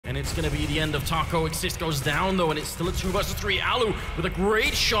it's going to be the end of Taco. Exist goes down, though, and it's still a 2 versus 3. Alu with a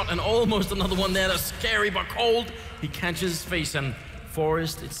great shot and almost another one there. That's scary but cold. He catches his face, and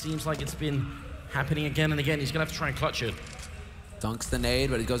Forrest, it seems like it's been happening again and again. He's going to have to try and clutch it. Dunks the nade,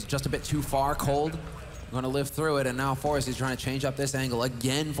 but it goes just a bit too far. Cold going to live through it, and now Forrest is trying to change up this angle.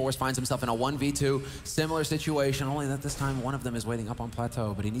 Again, Forrest finds himself in a 1v2. Similar situation, only that this time one of them is waiting up on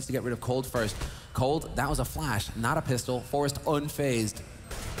plateau, but he needs to get rid of Cold first. Cold, that was a flash, not a pistol. Forrest unfazed.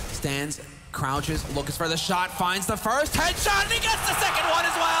 Stands, crouches, looks for the shot, finds the first headshot, and he gets the second one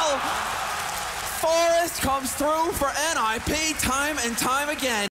as well! Forrest comes through for NIP time and time again.